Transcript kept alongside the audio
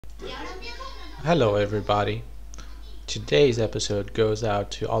Hello, everybody. Today's episode goes out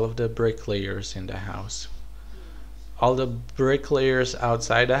to all of the bricklayers in the house. All the bricklayers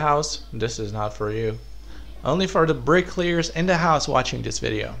outside the house, this is not for you. Only for the bricklayers in the house watching this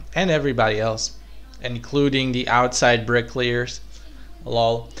video, and everybody else, including the outside bricklayers.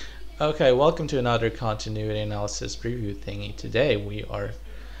 Lol. Okay, welcome to another continuity analysis preview thingy. Today we are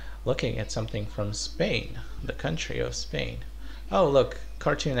looking at something from Spain, the country of Spain. Oh, look,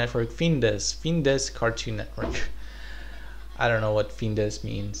 Cartoon Network, Findes Cartoon Network. I don't know what Findes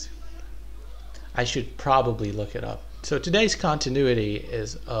means. I should probably look it up. So today's continuity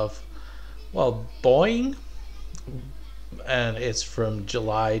is of, well, Boing, and it's from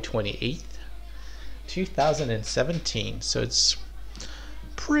July 28th, 2017. So it's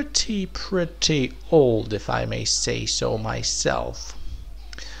pretty old, if I may say so myself.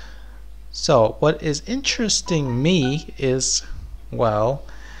 So what is interesting me is, well,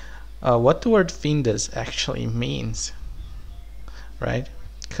 what the word findes actually means, right?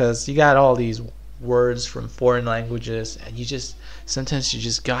 Because you got all these words from foreign languages, and sometimes you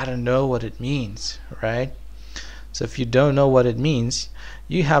just gotta know what it means, right? So if you don't know what it means,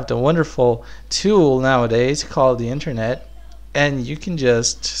 you have the wonderful tool nowadays called the internet, and you can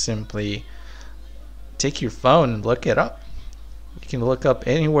just simply take your phone and look it up. You can look up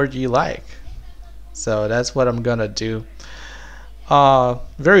any word you like. So that's what I'm gonna do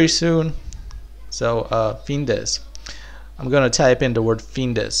very soon. So findes. I'm gonna type in the word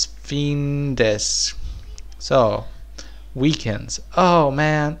findes. Findes. So weekends. Oh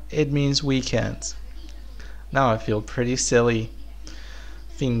man, it means weekends. Now I feel pretty silly.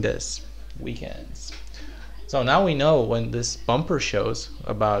 Findes. Weekends. So now we know when this bumper shows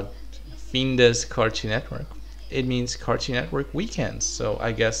about Findes Cartoon Network, it means Cartoon Network weekends. So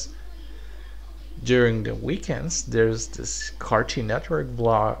I guess during the weekends there's this Cartoon Network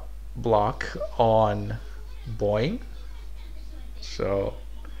block on Boing. So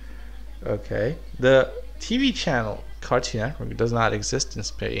okay, the TV channel Cartoon Network does not exist in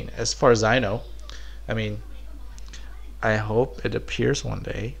Spain as far as I know. I mean, I hope it appears one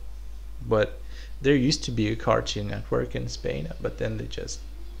day, but there used to be a Cartoon Network in Spain, but then they just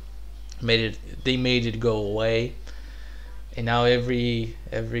made it go away, and now every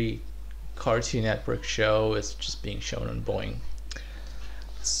Cartoon Network show is just being shown on Boing.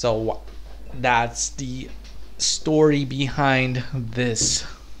 So that's the story behind this.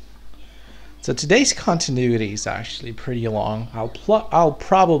 So today's continuity is actually pretty long. I'll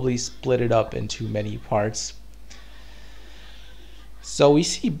probably split it up into many parts. So we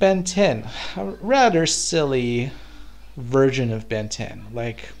see Ben 10, a rather silly version of Ben 10.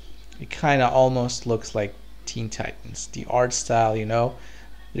 Like, it kind of almost looks like Teen Titans. The art style,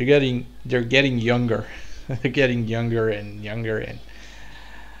 they're getting younger. They're getting younger and younger,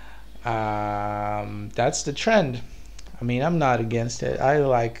 and that's the trend. I mean, I'm not against it. I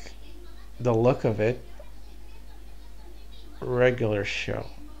like the look of it. Regular show.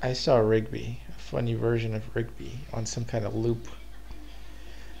 I saw Rigby, a funny version of Rigby on some kind of loop.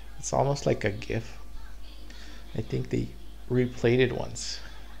 It's almost like a GIF. I think they replayed it once.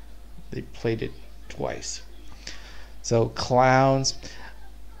 They played it twice. So clowns.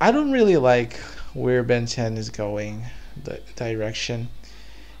 I don't really like where Ben 10 is going, the direction.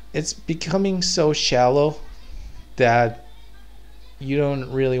 It's becoming so shallow that you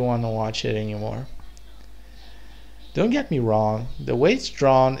don't really want to watch it anymore. Don't get me wrong, the way it's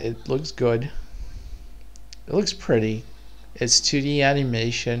drawn, it looks good. It looks pretty. It's 2D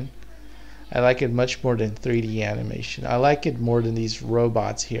animation. I like it much more than 3D animation. I like it more than these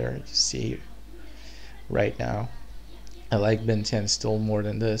robots here you see right now. I like Ben 10 still more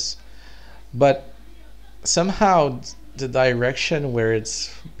than this. But somehow the direction where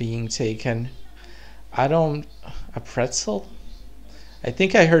it's being taken, a pretzel? I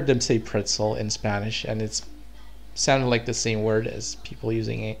think I heard them say pretzel in Spanish, and it's sounded like the same word as people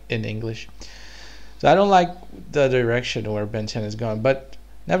using it in English. So I don't like the direction where Ben 10 is going, but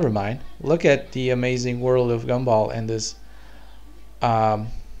never mind. Look at the amazing world of Gumball and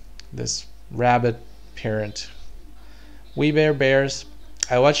this rabbit parent. We Bare Bears.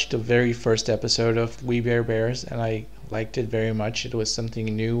 I watched the very first episode of We Bare Bears, and I liked it very much. It was something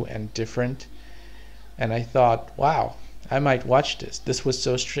new and different, and I thought, wow, I might watch this. This was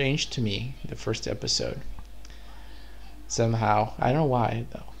so strange to me, the first episode. Somehow, I don't know why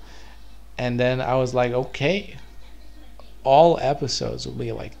though. And then I was like, okay, all episodes will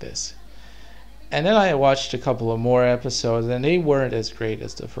be like this. And then I watched a couple of more episodes, and they weren't as great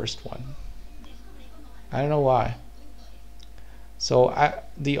as the first one. I don't know why. So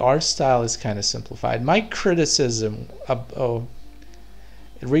the art style is kind of simplified. My criticism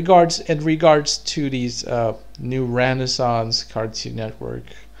In regards to these new Renaissance Cartoon Network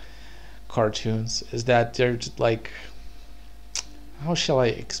cartoons, is that they're just like, how shall I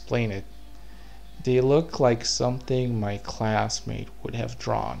explain it? They look like something my classmate would have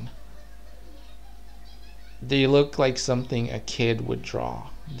drawn. They look like something a kid would draw.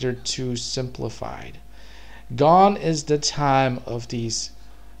 They're too simplified. Gone is the time of these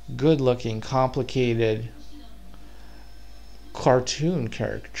good looking, complicated cartoon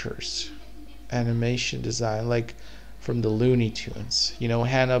characters, animation design, like from the Looney Tunes,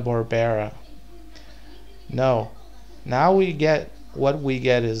 Hanna-Barbera. No. Now what we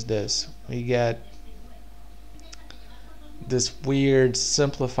get is this. We get this weird,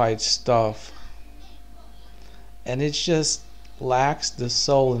 simplified stuff, and it just lacks the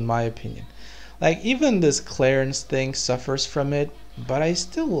soul, in my opinion. Like, even this Clarence thing suffers from it, but I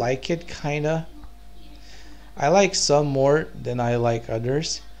still like it, kinda. I like some more than I like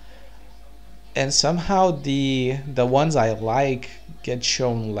others, and somehow the ones I like get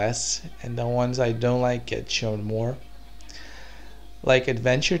shown less, and the ones I don't like get shown more. Like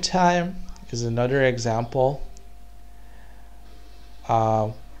Adventure Time is another example.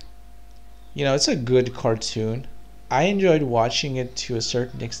 Uh, it's a good cartoon. I enjoyed watching it to a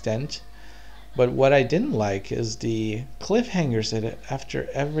certain extent, but what I didn't like is the cliffhangers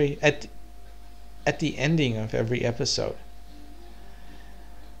at the ending of every episode.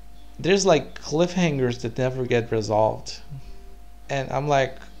 There's like cliffhangers that never get resolved, and I'm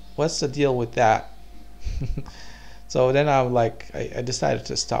like, what's the deal with that? So then I decided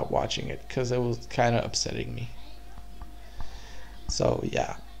to stop watching it because it was kind of upsetting me. So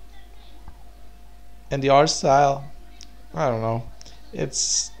yeah, and the art style, I don't know.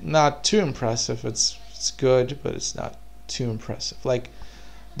 It's not too impressive. It's good, but it's not too impressive. Like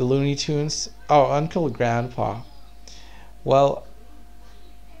the Looney Tunes. Oh, Uncle Grandpa. Well,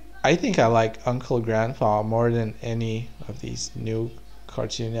 I think I like Uncle Grandpa more than any of these new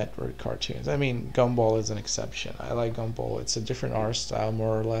Cartoon Network cartoons. I mean, Gumball is an exception. I like Gumball. It's a different art style,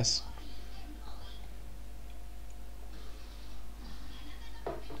 more or less.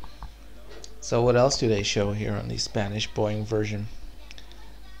 So what else do they show here on the Spanish Boing version?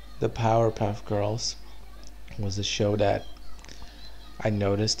 The Powerpuff Girls was a show that I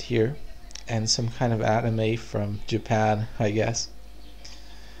noticed here, and some kind of anime from Japan, I guess.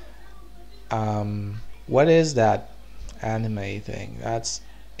 What is that anime thing? That's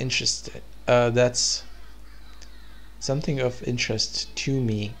interesting. That's something of interest to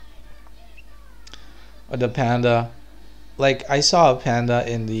me. The panda. Like, I saw a panda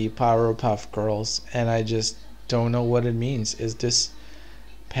in the Powerpuff Girls, and I just don't know what it means. Is this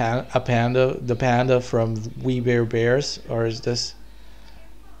a panda, the panda from We Bare Bears, or is this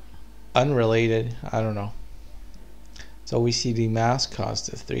unrelated? I don't know. So we see the mascots,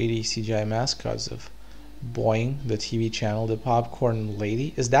 the 3D CGI mascots of Boing, the TV channel, the Popcorn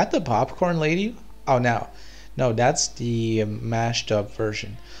Lady. Is that the Popcorn Lady? Oh, no, that's the mashed up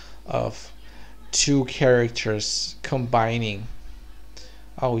version of two characters combining.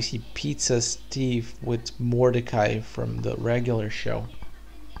 Oh, we see Pizza Steve with Mordecai from the regular show.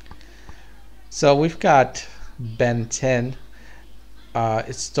 So we've got Ben 10.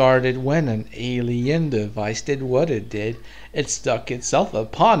 It started when an alien device did what it did. It stuck itself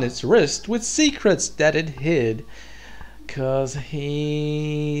upon its wrist with secrets that it hid. 'Cause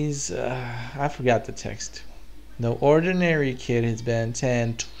he's... I forgot the text. No ordinary kid is Ben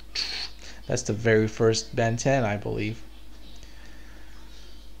 10. That's the very first Ben 10, I believe.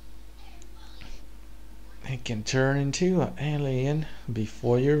 It can turn into an alien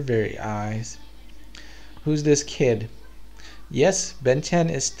before your very eyes. Who's this kid? Yes, Ben 10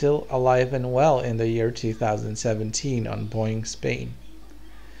 is still alive and well in the year 2017 on Boing, Spain.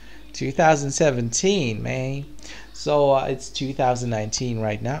 2017, man. So it's 2019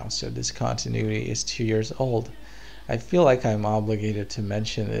 right now, so this continuity is 2 years old. I feel like I'm obligated to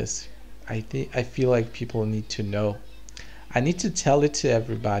mention this. I feel like people need to know. I need to tell it to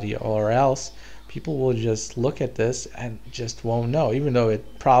everybody, or else people will just look at this and just won't know, even though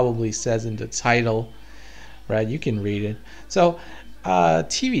it probably says in the title, right? You can read it. So,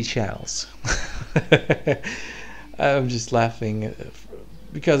 TV channels. I'm just laughing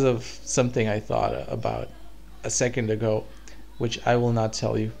because of something I thought about a second ago, which I will not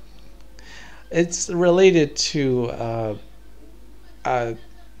tell you. It's related to a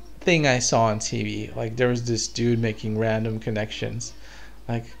thing I saw on TV. Like, there was this dude making random connections.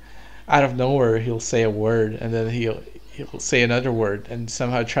 Like, out of nowhere, he'll say a word, and then he'll say another word, and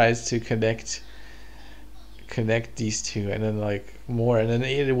somehow tries to connect these two, and then like more, and then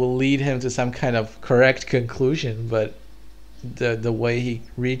it will lead him to some kind of correct conclusion. But the way he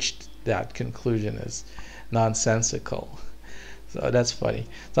reached that conclusion is nonsensical. So that's funny.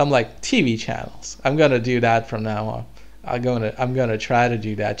 So I'm like, TV channels. I'm gonna do that from now on. I'm gonna try to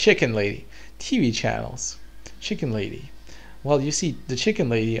do that. Chicken lady, TV channels, chicken lady. Well, you see the chicken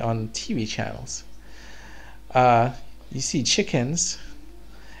lady on TV channels. You see chickens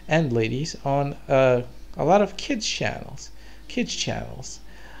and ladies on a lot of kids channels. Kids channels.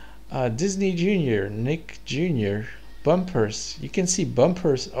 Disney Junior, Nick Junior, bumpers. You can see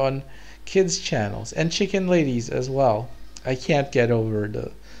bumpers on kids channels and chicken ladies as well. I can't get over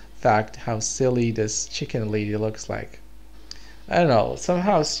the fact how silly this chicken lady looks like. I don't know.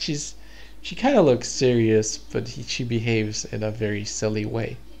 Somehow she kind of looks serious, but she behaves in a very silly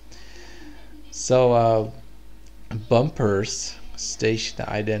way. So bumpers, station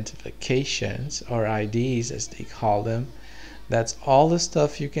identifications, or IDs as they call them, that's all the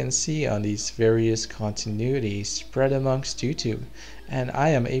stuff you can see on these various continuities spread amongst YouTube. And I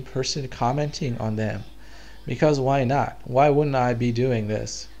am a person commenting on them. Because why not? Why wouldn't I be doing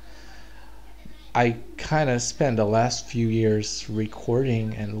this? I kind of spent the last few years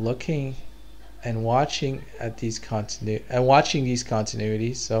recording and looking and watching at these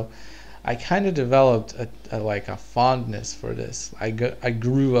continuities. So I kind of developed a fondness for this. I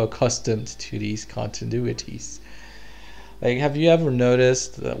grew accustomed to these continuities. Like, have you ever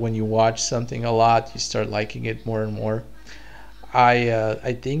noticed that when you watch something a lot, you start liking it more and more?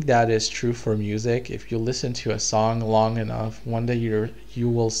 I think that is true for music. If you listen to a song long enough, one day you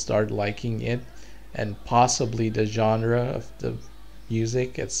will start liking it, and possibly the genre of the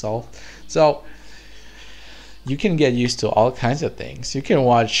music itself. So you can get used to all kinds of things. You can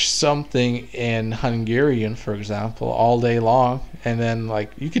watch something in Hungarian, for example, all day long, and then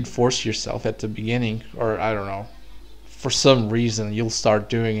like you could force yourself at the beginning, or I don't know, for some reason you'll start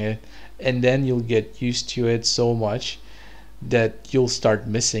doing it, and then you'll get used to it so much that you'll start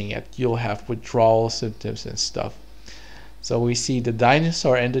missing it. You'll have withdrawal symptoms and stuff. So we see the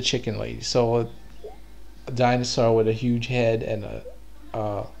dinosaur and the chicken lady. So a dinosaur with a huge head and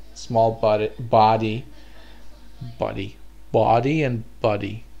a small body.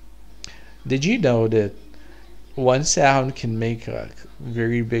 Did you know that one sound can make a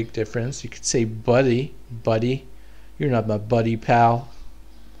very big difference? You could say buddy. You're not my buddy, pal.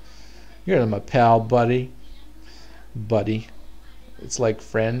 You're not my pal, buddy. It's like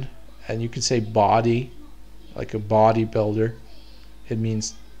friend. And you can say body, like a bodybuilder. It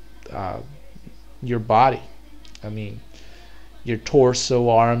means your body. I mean, your torso,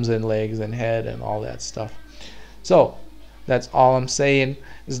 arms and legs and head and all that stuff. So that's all I'm saying,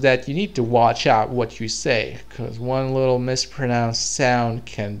 is that you need to watch out what you say, because one little mispronounced sound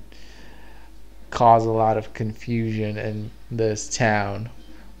can cause a lot of confusion in this town,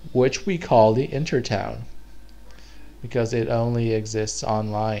 which we call the Intertown, because it only exists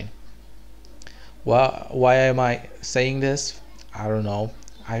online. Well, why am I saying this? I don't know.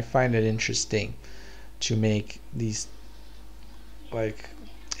 I find it interesting to make these, like,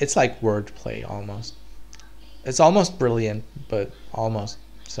 it's like wordplay almost. It's almost brilliant, but almost,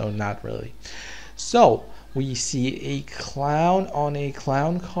 so not really. So we see a clown on a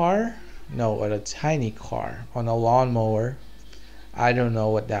clown car. No, on a tiny car on a lawnmower. I don't know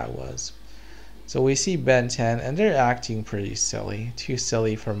what that was. So we see Ben 10, and they're acting pretty silly. Too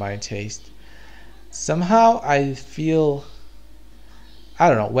silly for my taste. Somehow I feel, I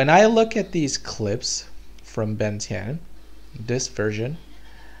don't know, when I look at these clips from Ben 10, this version,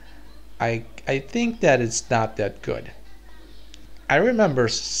 I think that it's not that good. I remember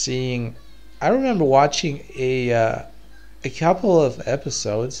watching a couple of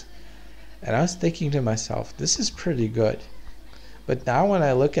episodes, and I was thinking to myself, this is pretty good. But now when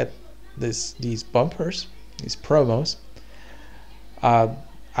I look at these bumpers, these promos, I'm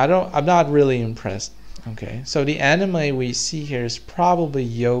not really impressed. Okay, so the anime we see here is probably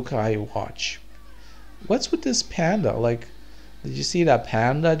Yokai Watch. What's with this panda? Like, did you see that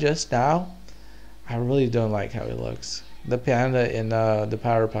panda just now? I really don't like how it looks. The panda in the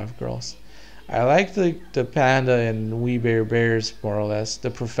Powerpuff Girls. I like the panda in We Bare Bears more or less. The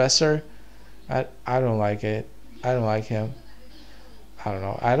professor, I don't like it. I don't like him. I don't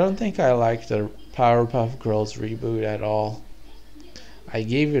know. I don't think I like the Powerpuff Girls reboot at all. I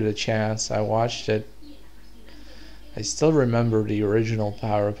gave it a chance. I watched it. I still remember the original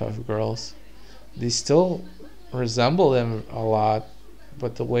Powerpuff Girls. They still resemble them a lot,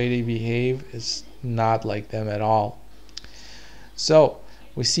 but the way they behave is not like them at all. So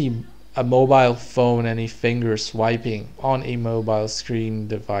we see a mobile phone and a finger swiping on a mobile screen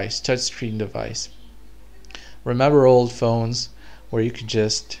device, touchscreen device. Remember old phones where you could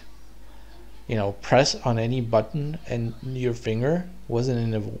just, press on any button and your finger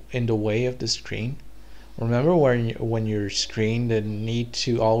wasn't in the way of the screen. Remember when your screen didn't need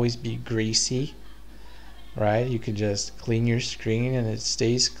to always be greasy, right? You could just clean your screen and it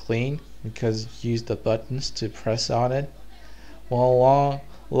stays clean because you use the buttons to press on it. Well,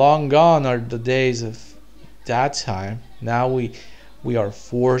 long gone are the days of that time. Now we are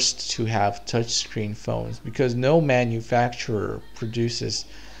forced to have touchscreen phones because no manufacturer produces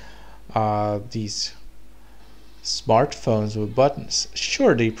these smartphones with buttons.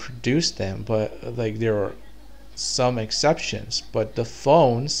 Sure, they produce them, but like there are some exceptions. But the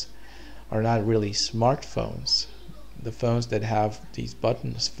phones are not really smartphones. The phones that have these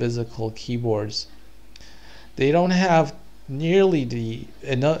buttons, physical keyboards, they don't have nearly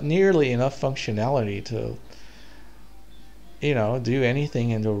enough functionality to do anything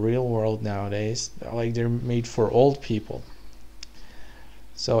in the real world nowadays. Like they're made for old people.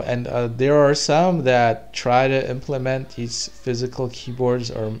 So, and there are some that try to implement these physical keyboards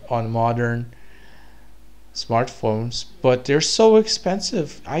or on modern smartphones, but they're so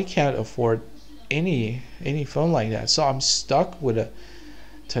expensive. I can't afford any phone like that. So I'm stuck with a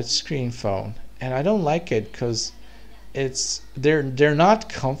touchscreen phone, and I don't like it because they're not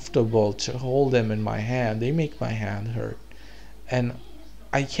comfortable to hold them in my hand. They make my hand hurt, and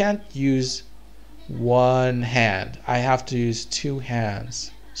I can't use one hand. I have to use two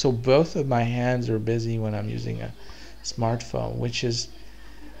hands. So both of my hands are busy when I'm using a smartphone, which is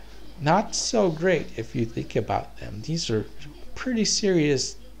not so great if you think about them. These are pretty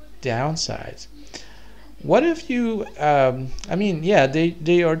serious downsides. What if you, yeah,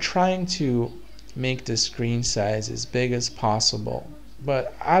 they are trying to make the screen size as big as possible,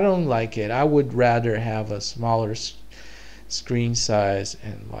 but I don't like it. I would rather have a smaller screen size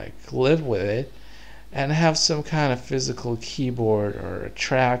and like live with it and have some kind of physical keyboard or a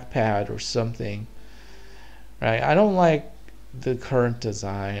trackpad or something, right? I don't like the current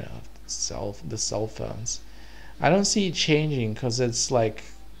design of the cell phones. I don't see it changing because it's like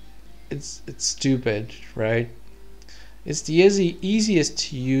it's stupid, right? It's the easiest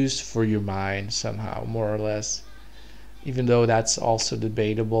to use for your mind somehow, more or less, even though that's also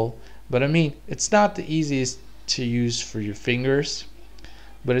debatable. But I mean, it's not the easiest to use for your fingers,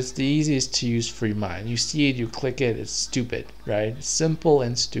 but it's the easiest to use for your mind. You see it, you click it, it's stupid, right? It's simple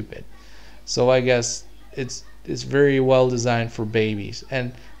and stupid. So I guess it's very well designed for babies,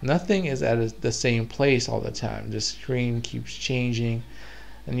 and nothing is at the same place all the time. The screen keeps changing,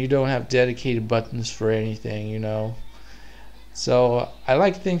 and you don't have dedicated buttons for anything. So I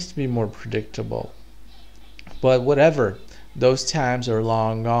like things to be more predictable. But whatever, those times are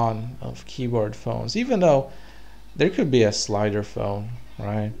long gone of keyboard phones, even though there could be a slider phone,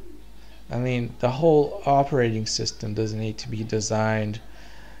 right? I mean, the whole operating system doesn't need to be designed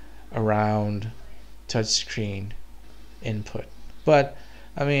around touchscreen input. But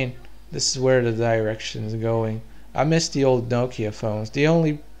I mean, this is where the direction is going. I miss the old Nokia phones. The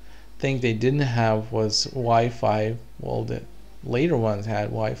only thing they didn't have was Wi-Fi. Well, the later ones had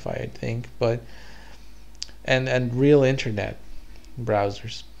Wi-Fi, I think, but and real internet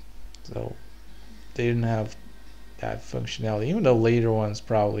browsers. So they didn't have that functionality, even though later ones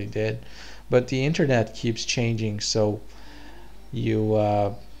probably did. But the internet keeps changing, so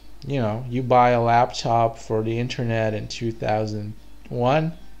you you buy a laptop for the internet in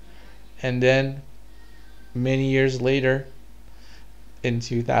 2001, and then many years later, in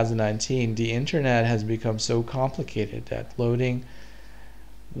 2019, the internet has become so complicated that loading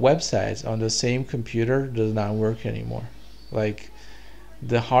websites on the same computer does not work anymore. Like,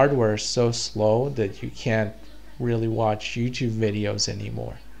 the hardware is so slow that you can't really watch YouTube videos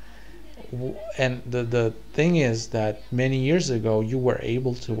anymore. And the thing is that many years ago you were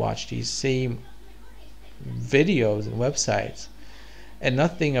able to watch these same videos and websites, and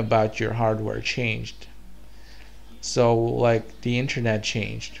nothing about your hardware changed. So like the internet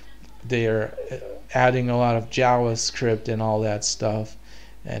changed. They're adding a lot of JavaScript and all that stuff,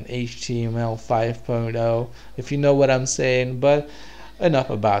 and HTML 5.0, if you know what I'm saying. But enough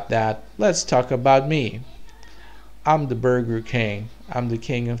about that. Let's talk about me. I'm the Burger King. I'm the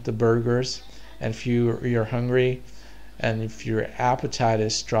king of the burgers. And if you're hungry, and if your appetite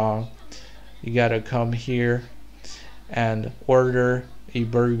is strong, you gotta come here and order a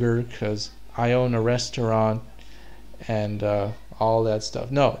burger, because I own a restaurant and all that stuff.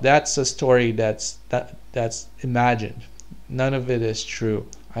 No, that's a story that's imagined. None of it is true.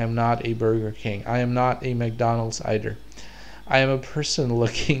 I am not a Burger King. I am not a McDonald's either. I am a person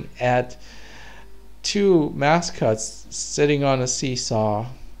looking at two mascots sitting on a seesaw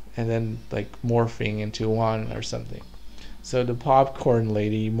and then like morphing into one or something. So the popcorn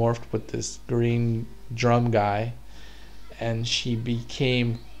lady morphed with this green drum guy, and she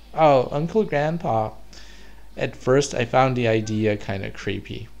became, oh, Uncle Grandpa. At first, I found the idea kind of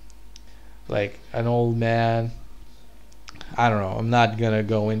creepy. Like an old man. I don't know. I'm not gonna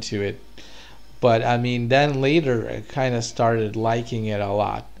go into it. But I mean, then later, I kind of started liking it a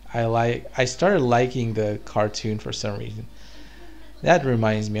lot. I started liking the cartoon for some reason. That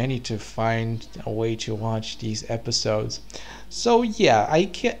reminds me, I need to find a way to watch these episodes. So yeah, I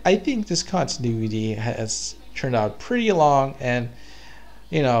think this continuity has turned out pretty long, and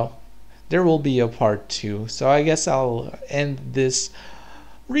you know, there will be a part two. So I guess I'll end this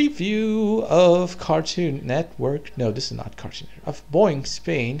review of Cartoon Network. No, this is not Cartoon Network. Of Boing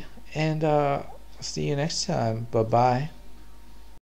Spain, and see you next time. Bye bye.